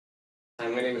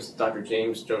My name is Dr.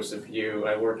 James Joseph Yu.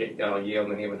 I work at Yale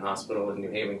New Haven Hospital in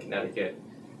New Haven, Connecticut,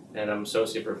 and I'm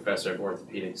Associate Professor of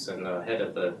Orthopedics and Head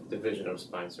of the Division of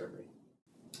Spine Surgery.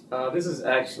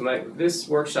 This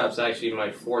workshop's actually my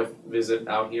fourth visit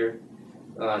out here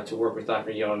to work with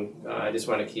Dr. Young. I just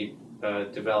want to keep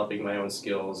developing my own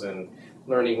skills and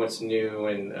learning what's new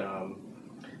and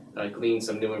glean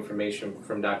some new information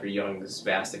from Dr. Young's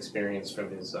vast experience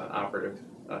from his operative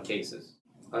cases.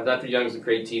 Dr. Young's a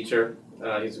great teacher.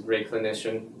 He's a great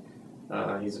clinician.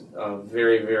 He's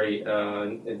very, very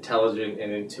intelligent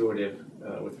and intuitive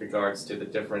with regards to the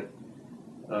different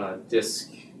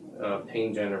disc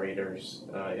pain generators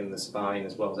in the spine,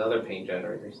 as well as other pain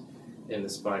generators in the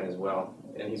spine as well.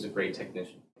 And he's a great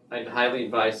technician. I'd highly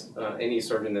advise any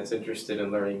surgeon that's interested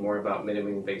in learning more about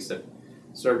minimally invasive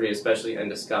surgery, especially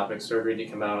endoscopic surgery, to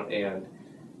come out and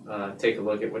take a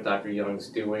look at what Dr. Young's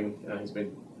doing.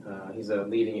 He's a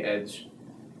leading edge,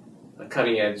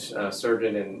 cutting edge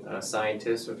surgeon and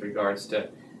scientist with regards to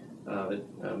the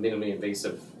minimally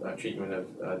invasive treatment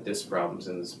of disc problems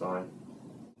in the spine.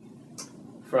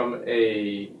 From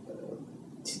a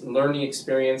learning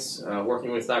experience,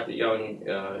 working with Dr. Young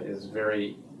is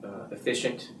very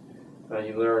efficient.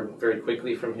 You learn very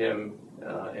quickly from him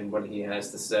and what he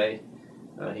has to say.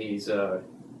 He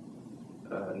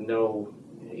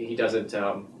doesn't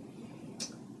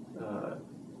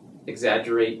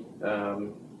exaggerate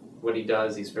what he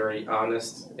does. He's very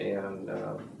honest and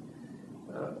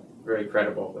very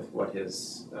credible with what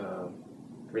his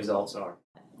results are.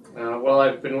 Well,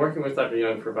 I've been working with Dr.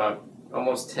 Young for about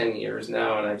almost 10 years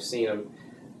now, and I've seen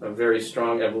a very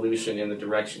strong evolution in the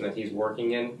direction that he's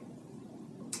working in,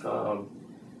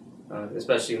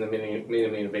 especially in the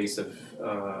minimally invasive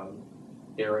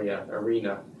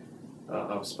arena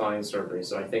of spine surgery.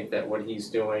 So I think that what he's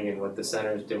doing and what the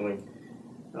center is doing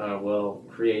will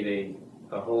create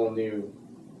a whole new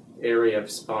area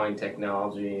of spine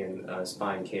technology and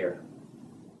spine care.